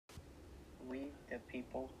the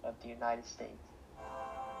people of the United States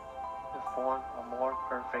to form a more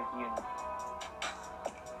perfect union,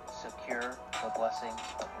 secure the blessings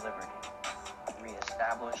of liberty,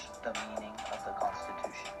 reestablish the meaning of the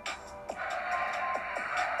Constitution.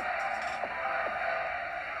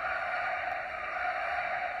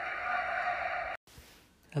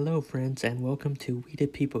 Hello friends, and welcome to We the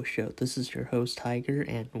People Show. This is your host Tiger,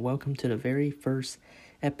 and welcome to the very first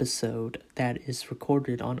episode that is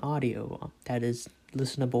recorded on audio, that is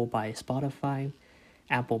listenable by Spotify,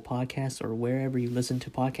 Apple Podcasts, or wherever you listen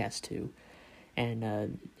to podcasts to.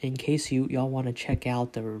 And in case y'all want to check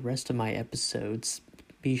out the rest of my episodes,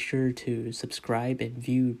 be sure to subscribe and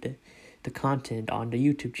view the content on the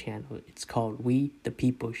YouTube channel. It's called We the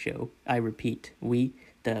People Show. I repeat, We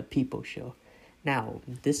the People Show. Now,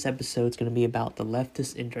 this episode is going to be about the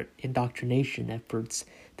leftist indoctrination efforts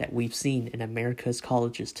that we've seen in America's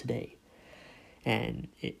colleges today. And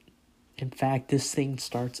in fact, this thing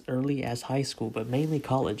starts early as high school, but mainly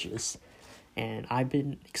colleges. And I've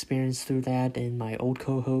been experienced through that, and my old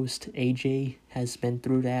co-host, AJ, has been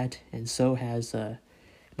through that, and so has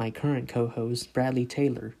my current co-host, Bradley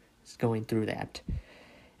Taylor, is going through that.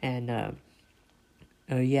 And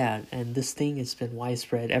and this thing has been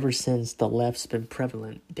widespread ever since the left's been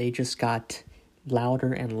prevalent. They just got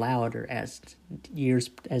louder and louder as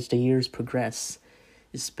the years progress,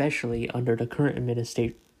 especially under the current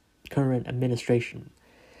administration.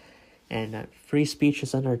 And free speech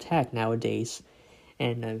is under attack nowadays.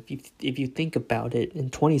 And if you think about it, in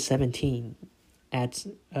 2017, at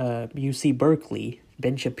UC Berkeley,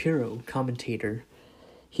 Ben Shapiro, commentator,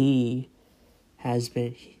 he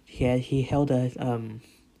held a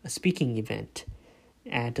speaking event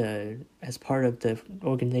at as part of the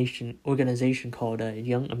organization called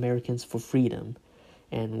Young Americans for Freedom.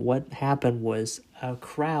 And what happened was a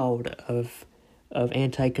crowd of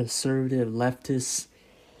anti-conservative leftist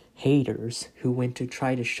haters who went to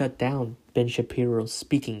try to shut down Ben Shapiro's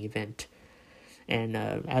speaking event. And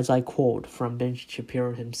as I quote from Ben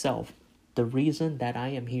Shapiro himself, "The reason that I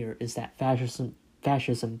am here is that fascism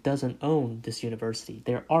doesn't own this university.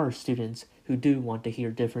 There are students who do want to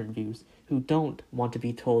hear different views, who don't want to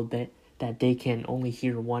be told that they can only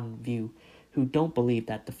hear one view, who don't believe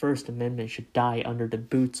that the First Amendment should die under the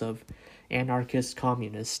boots of anarchist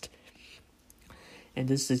communists." And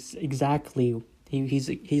this is exactly,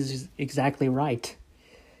 he's exactly right,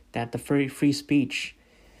 that the free speech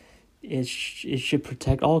it should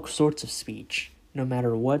protect all sorts of speech, no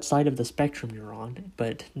matter what side of the spectrum you're on.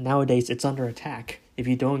 But nowadays, it's under attack. If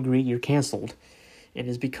you don't agree, you're canceled. It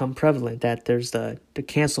has become prevalent that there's the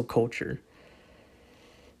cancel culture.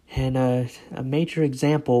 And a major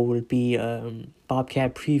example would be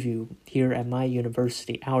Bobcat Preview here at our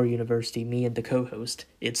university, me and the co-host.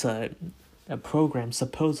 It's a program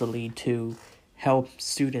supposedly to help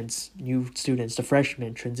new students, the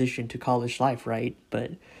freshmen, transition to college life, right?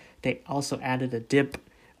 But they also added a dip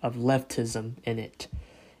of leftism in it.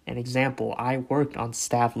 An example, I worked on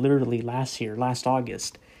staff literally last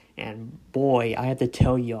August, and boy, I have to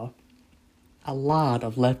tell y'all, a lot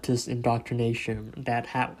of leftist indoctrination, that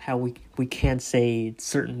how we can't say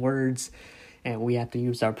certain words, and we have to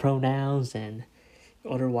use our pronouns, and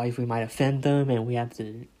otherwise we might offend them, and we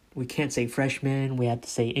can't say freshmen, we have to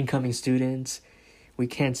say incoming students, we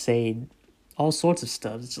can't say all sorts of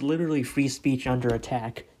stuff. It's literally free speech under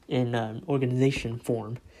attack in organization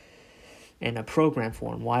form and a program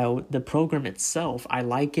form. While the program itself, I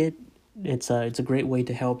like it. It's a great way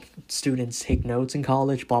to help students take notes in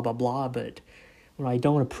college, blah, blah, blah. But what I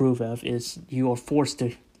don't approve of is you are forced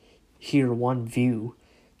to hear one view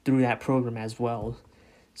through that program as well.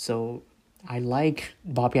 So I like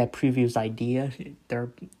Bobcat Preview's idea.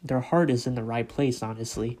 Their heart is in the right place,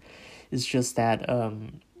 honestly. It's just that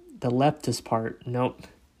the leftist part, nope,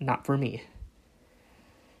 not for me.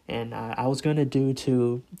 And I was going to do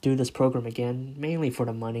this program again, mainly for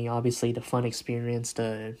the money, obviously the fun experience,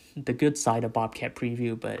 the good side of Bobcat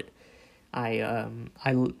Preview. But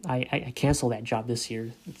I canceled that job this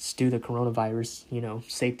year. It's due to coronavirus,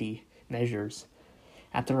 safety measures.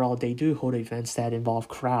 After all, they do hold events that involve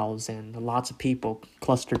crowds and lots of people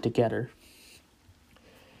clustered together.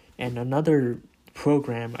 And another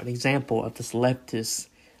program, an example of this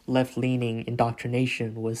left-leaning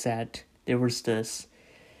indoctrination was that there was this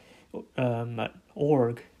an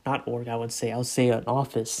office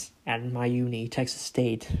at my uni, Texas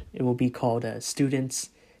State. It will be called the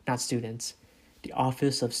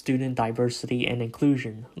Office of Student Diversity and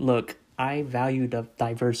Inclusion. Look, I value the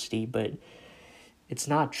diversity, but it's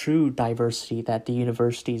not true diversity that the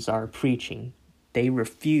universities are preaching. They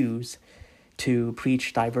refuse to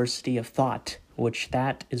preach diversity of thought, which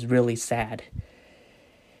that is really sad.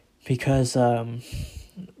 because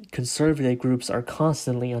conservative groups are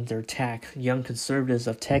constantly under attack. Young Conservatives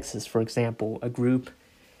of Texas, for example, a group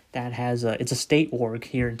that has it's a state org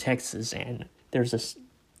here in Texas, and there's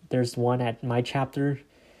one at my chapter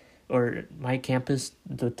or my campus.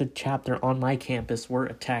 The chapter on my campus were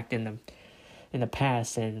attacked in the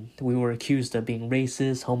past, and we were accused of being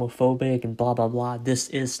racist, homophobic, and blah blah blah. This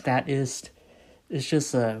is that is. It's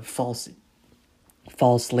just a false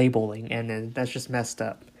labeling, and that's just messed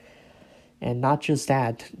up. And not just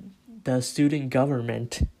that, the student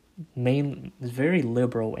government is very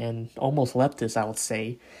liberal and almost leftist, I would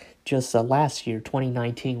say. Just last year,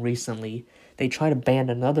 2019, recently, they tried to ban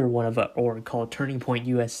another one of an org called Turning Point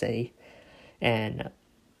USA, and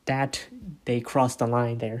that they crossed the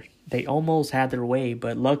line there. They almost had their way,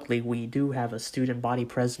 but luckily we do have a student body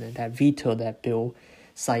president that vetoed that bill,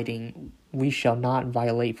 citing we shall not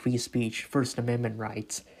violate free speech, First Amendment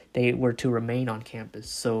rights. They were to remain on campus.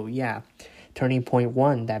 So yeah, Turning Point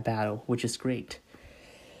won that battle, which is great.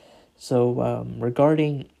 So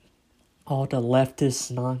regarding all the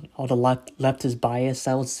leftist bias,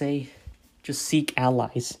 I would say, just seek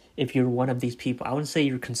allies. If you're one of these people, I wouldn't say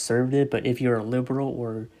you're conservative, but if you're a liberal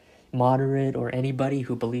or moderate or anybody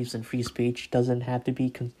who believes in free speech, doesn't have to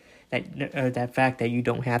be that fact that you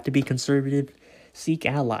don't have to be conservative. Seek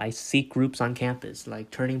allies, seek groups on campus,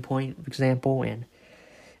 like Turning Point, for example, and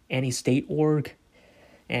any state org,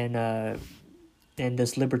 and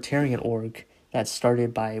this libertarian org that's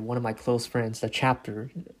started by one of my close friends, the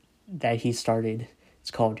chapter that he started.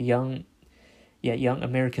 It's called Young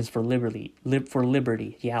Americans for Liberty,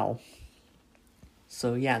 YAL.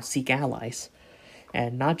 So yeah, seek allies,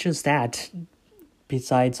 and not just that.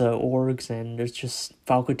 Besides orgs, and there's just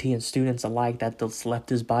faculty and students alike, that this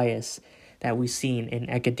leftist bias that we've seen in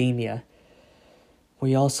academia.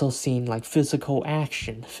 We also seen like physical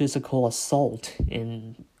action, physical assault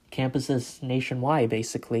in campuses nationwide,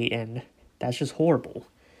 basically, and that's just horrible.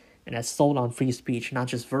 And assault on free speech, not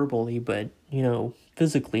just verbally, but,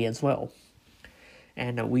 physically as well.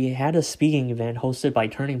 And we had a speaking event hosted by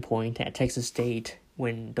Turning Point at Texas State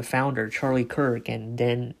when the founder, Charlie Kirk, and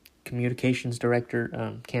then communications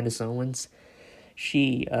director, Candace Owens,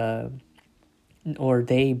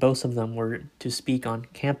 both of them were to speak on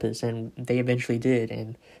campus, and they eventually did,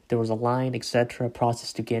 and there was a line, etc.,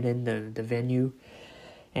 process to get in the venue,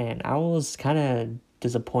 and I was kind of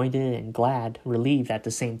disappointed and glad, relieved at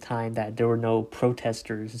the same time, that there were no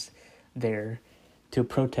protesters there to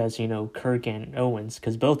protest, Kirk and Owens,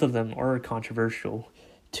 because both of them are controversial,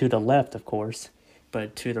 to the left, of course,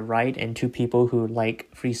 but to the right and to people who like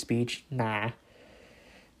free speech, nah.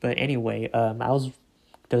 But anyway, I was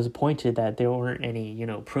disappointed that there weren't any,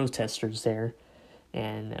 protesters there,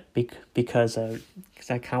 and because I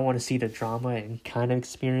kind of want to see the drama and kind of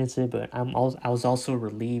experience it, but I was also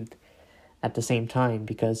relieved at the same time,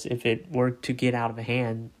 because if it were to get out of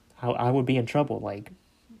hand, I would be in trouble, like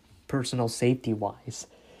personal safety wise.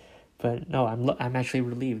 But no, I'm actually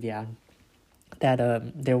relieved, yeah, that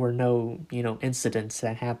there were no incidents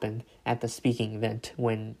that happened at the speaking event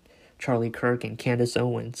when Charlie Kirk and Candace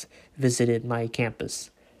Owens visited my campus.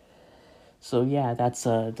 So yeah, that's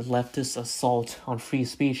the leftist assault on free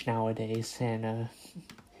speech nowadays, and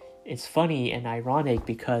it's funny and ironic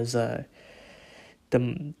because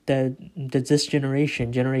this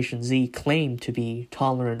Generation Z, claimed to be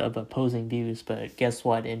tolerant of opposing views, but guess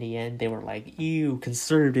what? In the end, they were like, ew,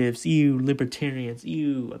 conservatives, ew, libertarians,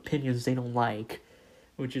 ew, opinions they don't like,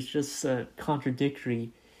 which is just contradictory,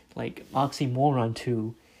 like oxymoron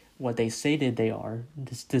to what they stated they are.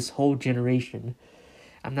 This whole generation.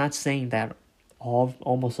 I'm not saying that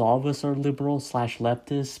almost all of us are liberal /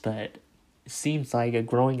 leftists, but it seems like a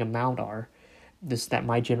growing amount are. That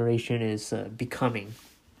my generation is becoming,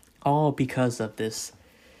 all because of this,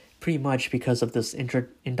 pretty much because of this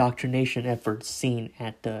indoctrination efforts seen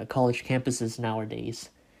at college campuses nowadays.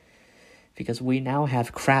 Because we now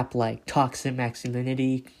have crap like toxic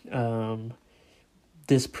masculinity,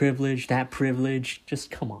 this privilege, that privilege. Just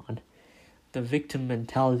come on. The victim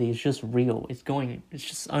mentality is just real. It's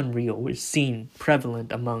just unreal. It's seen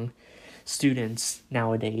prevalent among students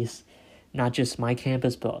nowadays. Not just my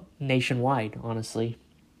campus, but nationwide, honestly.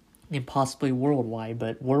 And possibly worldwide.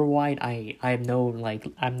 But worldwide, I have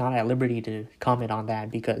I'm not at liberty to comment on that,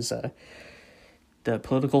 because the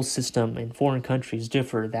political system in foreign countries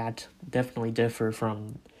definitely differ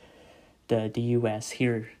from the US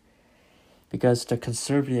here. Because the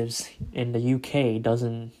conservatives in the UK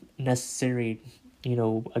doesn't necessarily,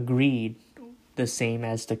 agree the same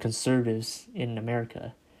as the conservatives in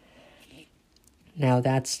America. Now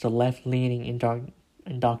that's the left-leaning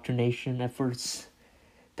indoctrination efforts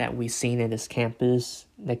that we've seen in the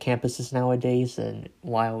campuses nowadays, and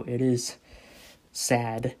while it is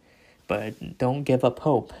sad, but don't give up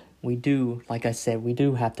hope. We do, like I said, we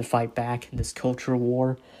do have to fight back in this cultural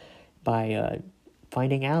war by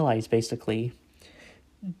finding allies, basically,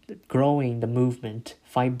 growing the movement,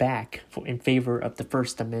 fight back in favor of the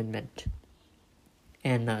First Amendment.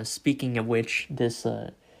 And speaking of which,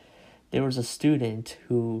 there was a student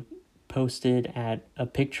who posted at a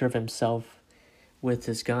picture of himself with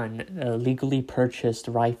his gun, a legally purchased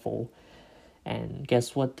rifle. And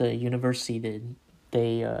guess what the university did?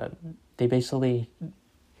 They basically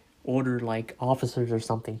ordered like officers or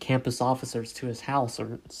something, campus officers, to his house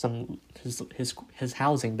or his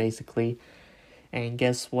housing basically. And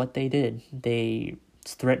guess what they did? They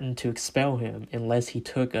threatened to expel him unless he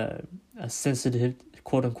took a sensitive,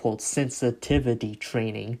 quote unquote, sensitivity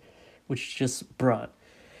training, which just, bruh,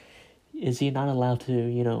 is he not allowed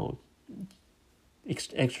to,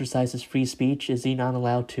 exercise his free speech? Is he not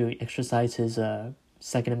allowed to exercise his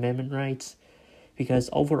Second Amendment rights? Because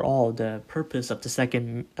overall, the purpose of the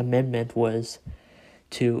Second Amendment was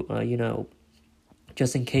to,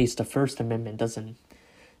 just in case the First Amendment doesn't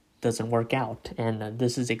work out, and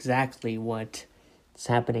this is exactly what is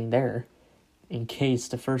happening there. In case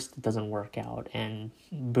the first doesn't work out, and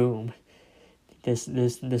boom, this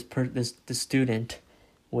student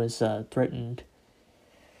was threatened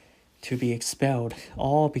to be expelled,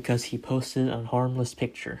 all because he posted a harmless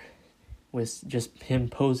picture, with just him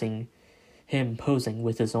posing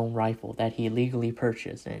with his own rifle that he legally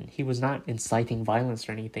purchased, and he was not inciting violence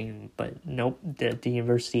or anything. But nope, the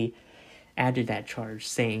university added that charge,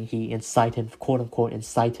 saying he incited, quote unquote,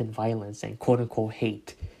 incited violence and quote unquote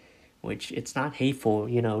hate, which it's not hateful,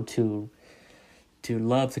 to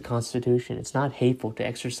love the Constitution. It's not hateful to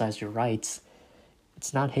exercise your rights.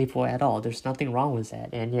 It's not hateful at all. There's nothing wrong with that.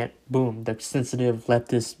 And yet, boom, the sensitive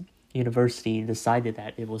leftist university decided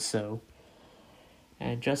that it was so.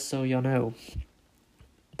 And just so you know,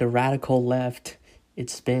 the radical left,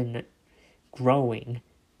 it's been growing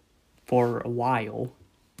for a while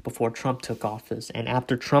before Trump took office. And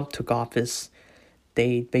after Trump took office,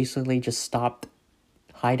 they basically just stopped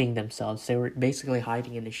hiding themselves. They were basically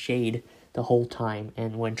hiding in the shade the whole time.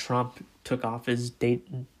 And when Trump took office, they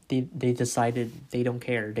decided they don't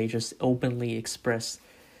care. They just openly express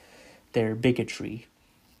their bigotry.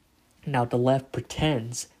 Now, the left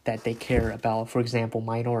pretends that they care about, for example,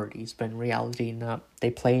 minorities, but in reality, not. They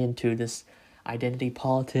play into this identity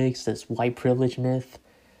politics, this white privilege myth,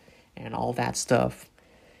 and all that stuff,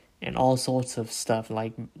 and all sorts of stuff,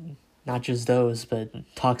 like, not just those, but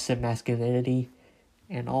toxic masculinity,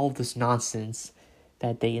 and all this nonsense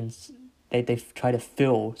that they try to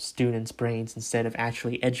fill students' brains instead of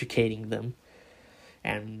actually educating them.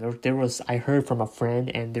 And I heard from a friend,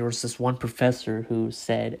 and there was this one professor who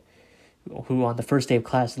on the first day of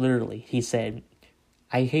class, literally, he said,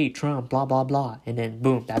 "I hate Trump, blah, blah, blah." And then,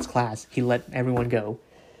 boom, that's class. He let everyone go.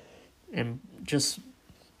 And that's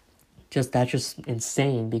just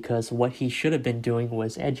insane, because what he should have been doing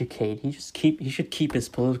was educate. He should keep his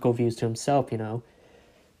political views to himself,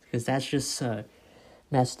 because that's just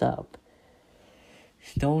messed up.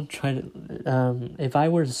 Don't try to, if I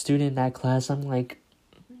were a student in that class, I'm like,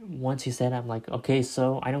 once he said, I'm like, okay,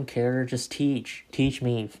 so I don't care, just teach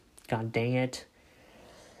me. God dang it.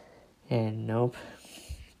 And nope.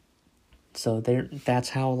 So that's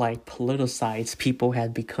how politicized people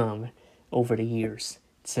had become over the years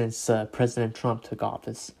since President Trump took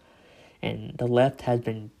office. And the left has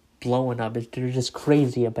been blowing up. They're just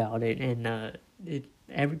crazy about it. And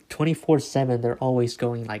every 24/7 they're always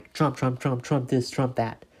going like Trump this, Trump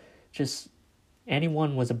that. Just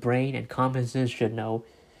anyone with a brain and common sense should know,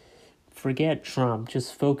 forget Trump.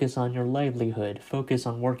 Just focus on your livelihood. Focus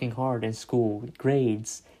on working hard in school,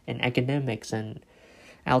 grades, and academics, and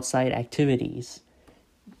outside activities.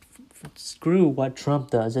 Screw what Trump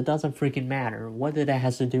does. It doesn't freaking matter. What that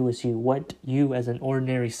has to do with you? What you as an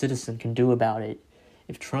ordinary citizen can do about it?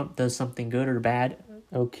 If Trump does something good or bad,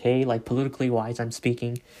 okay, politically wise, I'm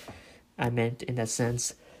speaking. I meant in that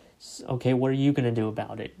sense. Okay, what are you going to do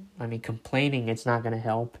about it? I mean, complaining, it's not going to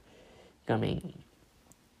help. I mean,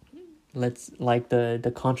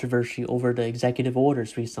 the controversy over the executive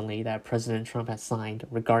orders recently that President Trump has signed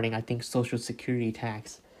regarding, I think, Social Security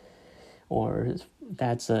tax. Or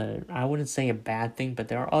that's I wouldn't say a bad thing, but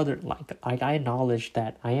there are other, I acknowledge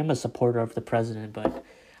that I am a supporter of the president, but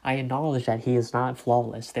I acknowledge that he is not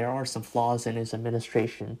flawless. There are some flaws in his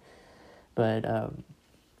administration. But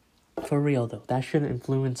for real, though, that shouldn't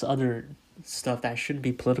influence other stuff that shouldn't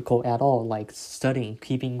be political at all, like studying,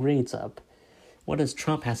 keeping grades up. What does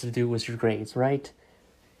Trump has to do with your grades, right?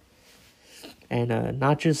 And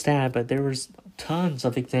not just that, but there was tons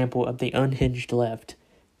of example of the unhinged left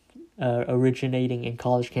originating in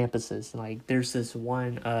college campuses. Like there's this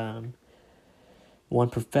one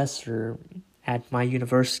professor at my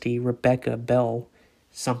university, Rebecca Bell,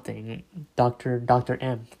 something, Dr.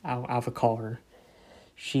 M, I'll call her.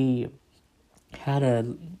 She had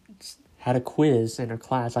a quiz in her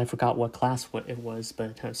class. I forgot what class it was,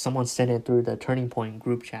 but someone sent it through the Turning Point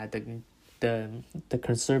group chat, the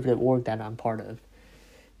conservative org that I'm part of.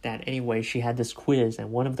 That anyway, she had this quiz,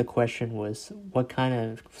 and one of the question was what kind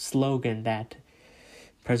of slogan that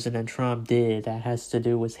President Trump did that has to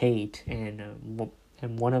do with hate, and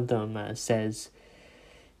one of them says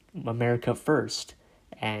America first,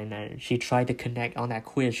 and she tried to connect on that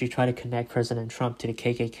quiz. She tried to connect President Trump to the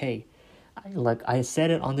KKK. I said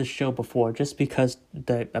it on this show before. Just because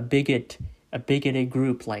a bigoted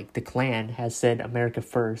group like the Klan has said America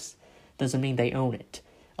first doesn't mean they own it.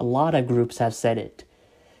 A lot of groups have said it,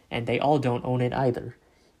 and they all don't own it either.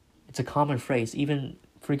 It's a common phrase. Even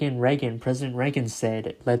friggin' President Reagan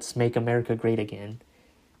said, "Let's make America great again,"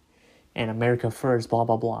 and America first, blah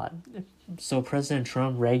blah blah. So President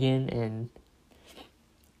Trump, Reagan,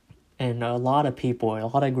 and a lot of people, a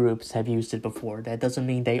lot of groups have used it before. That doesn't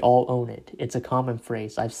mean they all own it. It's a common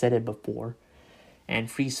phrase. I've said it before. And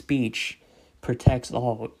free speech protects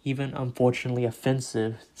all, even unfortunately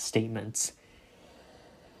offensive statements.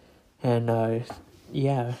 And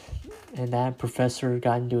yeah, and that professor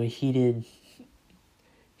got into a heated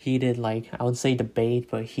like, I would say debate,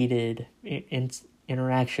 but heated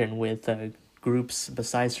interaction with groups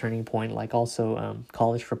besides Turning Point, like also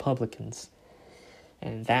college Republicans.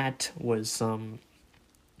 And that was some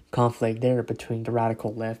conflict there between the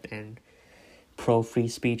radical left and pro-free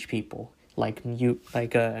speech people,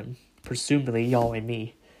 presumably y'all and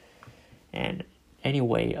me. And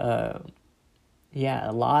anyway, yeah,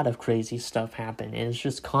 a lot of crazy stuff happened, and it's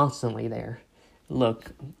just constantly there.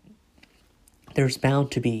 Look, there's bound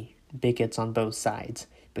to be bigots on both sides,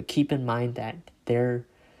 but keep in mind that their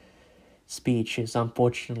speech is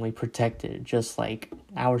unfortunately protected, just like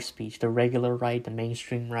our speech, the regular right, the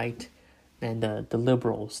mainstream right, and the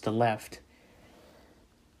liberals, the left.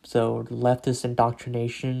 So leftist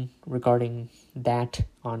indoctrination regarding that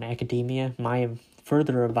on academia, my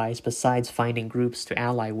further advice, besides finding groups to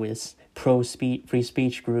ally with, free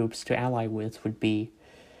speech groups to ally with, would be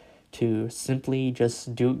to simply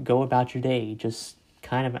just go about your day, just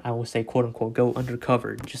kind of, I will say, quote unquote, go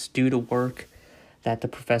undercover, just do the work that the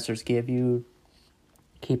professors give you,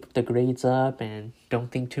 keep the grades up, and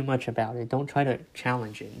don't think too much about it. Don't try to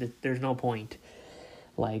challenge it. There's no point.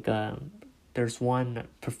 Like, there's one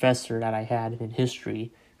professor that I had in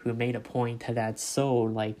history who made a point that's so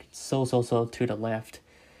to the left.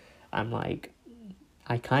 I'm like,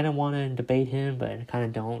 I kind of want to debate him, but I kind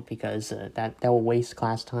of don't, because that will waste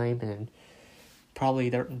class time, and probably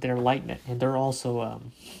they're like, and they're also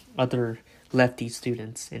other lefty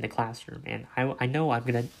students in the classroom, and I know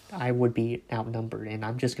I would be outnumbered, and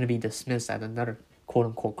I'm just gonna be dismissed as another quote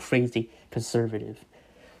unquote crazy conservative.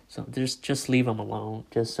 So just leave them alone.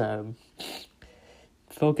 Just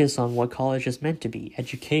focus on what college is meant to be: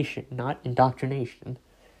 education, not indoctrination.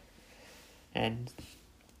 And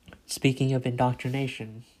speaking of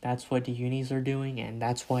indoctrination, that's what the unis are doing, and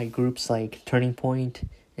that's why groups like Turning Point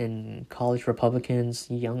and college Republicans,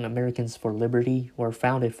 Young Americans for Liberty, were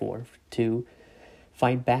founded to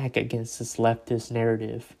fight back against this leftist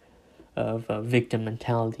narrative of victim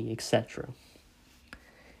mentality, etc.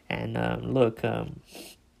 And look,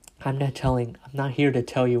 I'm not here to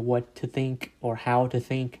tell you what to think or how to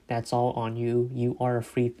think. That's all on you. You are a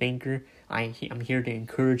free thinker. I'm here to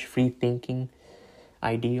encourage free thinking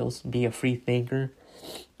ideals. Be a free thinker,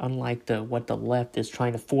 unlike what the left is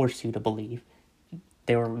trying to force you to believe.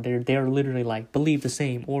 They're literally like, believe the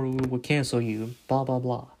same or we will cancel you, blah blah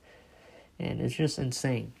blah. And it's just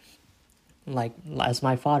insane. Like, as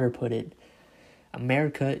my father put it,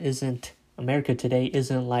 America today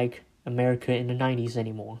isn't like America in the 90s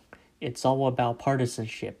anymore. It's all about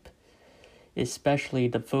partisanship, especially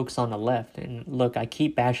the folks on the left. And look, I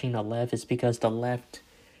keep bashing the left. It's because the left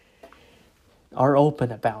are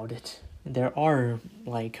open about it. There are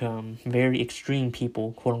very extreme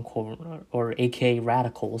people, quote unquote, or aka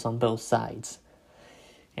radicals on both sides.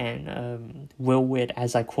 And Will Witt,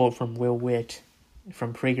 as I quote from Will Witt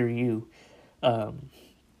from PragerU,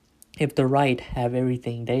 if the right have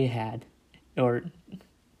everything they had, or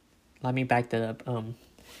let me back that up.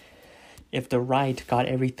 If the right got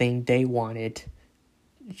everything they wanted,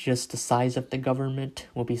 just the size of the government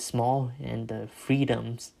will be small and the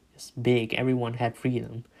freedoms is big. Everyone had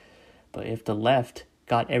freedom. But if the left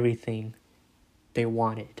got everything they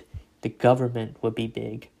wanted, the government would be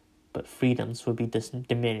big, but freedoms would be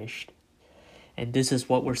diminished. And this is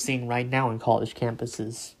what we're seeing right now in college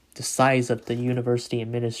campuses. The size of the university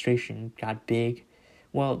administration got big.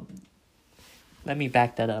 Well, let me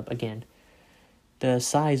back that up again. The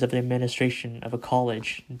size of the administration of a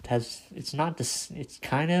college it's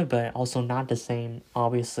kind of, but also not the same,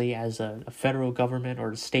 obviously, as a federal government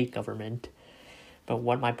or a state government. But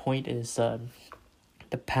what my point is, the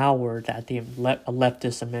power that a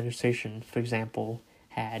leftist administration, for example,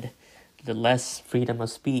 had, the less freedom of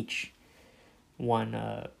speech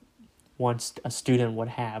once a student would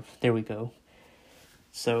have. There we go.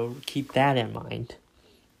 So keep that in mind,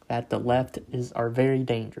 that the left are very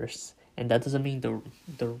dangerous, and that doesn't mean the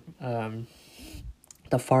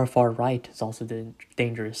far right is also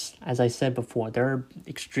dangerous. As I said before, there are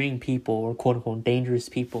extreme people, or quote unquote dangerous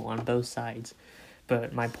people, on both sides.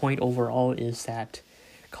 But my point overall is that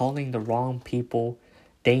calling the wrong people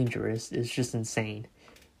dangerous is just insane.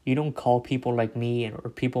 You don't call people like me or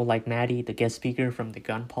people like Maddie, the guest speaker from the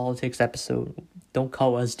gun politics episode, don't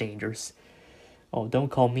call us dangerous. Oh, don't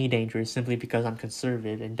call me dangerous simply because I'm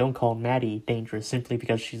conservative, and don't call Maddie dangerous simply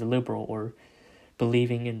because she's a liberal or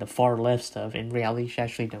believing in the far left stuff. In reality, she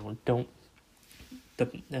actually don't.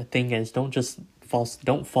 The thing is,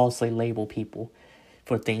 don't falsely label people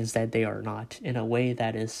for things that they are not, in a way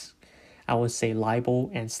that is, I would say, libel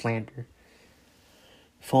and slander.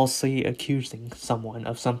 Falsely accusing someone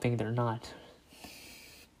of something they're not.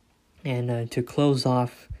 And to close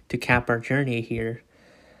off, to cap our journey here,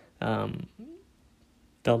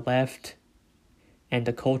 the left and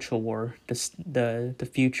the cultural war, the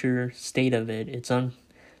future state of it, it's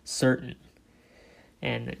uncertain.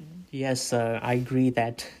 And yes, I agree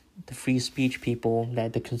that the free speech people,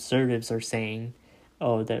 that the conservatives are saying,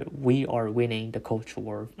 oh, that we are winning the culture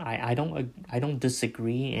war. I don't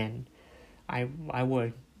disagree, and I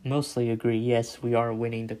would mostly agree. Yes, we are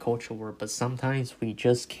winning the culture war, but sometimes we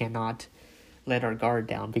just cannot let our guard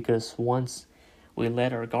down, because once we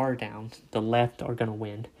let our guard down, the left are gonna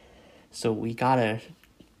win. So we gotta,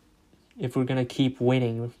 if we're gonna keep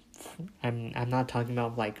winning, I'm not talking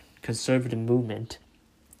about like conservative movement.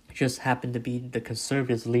 It just happened to be the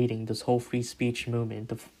conservatives leading this whole free speech movement,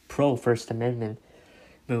 the pro First Amendment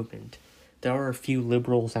movement. There are a few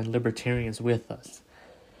liberals and libertarians with us,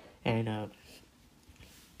 and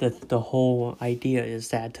the whole idea is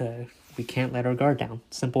that we can't let our guard down.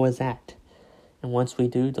 Simple as that. And once we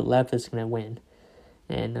do, the left is gonna win,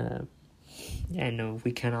 and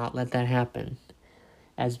we cannot let that happen.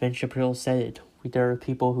 As Ben Shapiro said, there are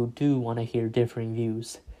people who do want to hear differing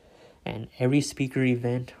views, and every speaker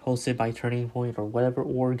event hosted by Turning Point or whatever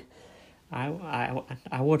org, I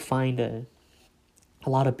would find a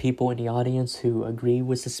lot of people in the audience who agree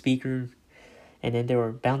with the speaker, and then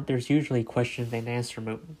there's usually questions and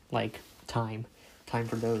answer like time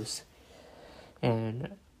for those, and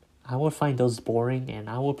I would find those boring, and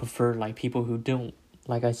I would prefer like people who don't,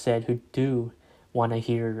 like I said, who do want to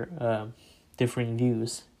hear differing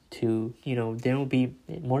views, to, they will be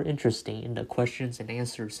more interesting in the questions and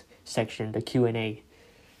answers section, the Q&A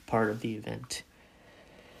part of the event.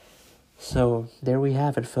 So there we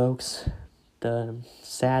have it, folks. The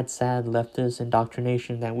sad leftist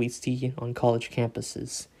indoctrination that we see on college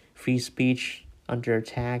campuses. Free speech under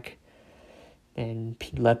attack, and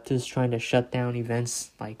leftists trying to shut down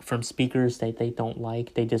events like from speakers that they don't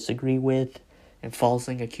like, they disagree with, and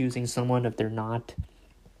falsely accusing someone if they're not.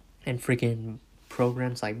 And freaking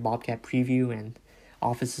programs like Bobcat Preview and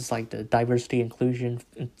offices like the Diversity Inclusion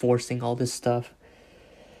enforcing all this stuff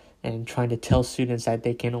and trying to tell students that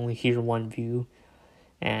they can only hear one view.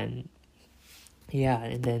 And yeah,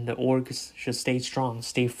 and then the orgs should stay strong,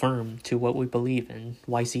 stay firm to what we believe in.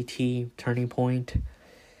 YCT, Turning Point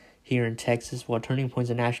here in Texas. Well, Turning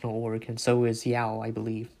Point's a national org, and so is YAO, I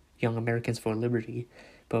believe, Young Americans for Liberty.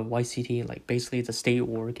 But YCT, like, basically it's a state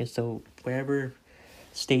org, and so wherever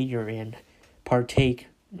state you're in, partake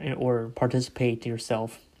or participate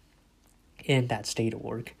yourself in that state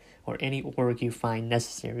org, or any org you find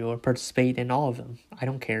necessary, or participate in all of them. I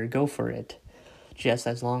don't care, go for it. Just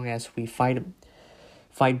as long as we fight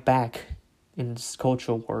back in this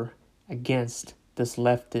cultural war against this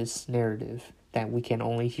leftist narrative that we can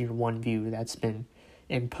only hear one view that's been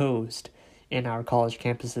imposed in our college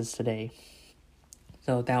campuses today.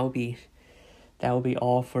 So that will be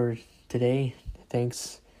all for today.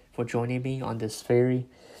 Thanks for joining me on this very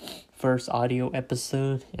first audio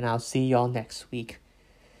episode, and I'll see y'all next week.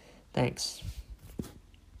 Thanks.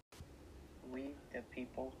 We, the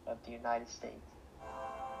people of the United States,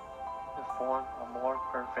 to form a more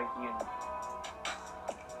perfect union,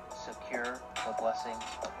 secure the blessings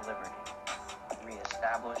of liberty.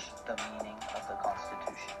 reestablish the meaning of the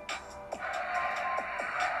Constitution.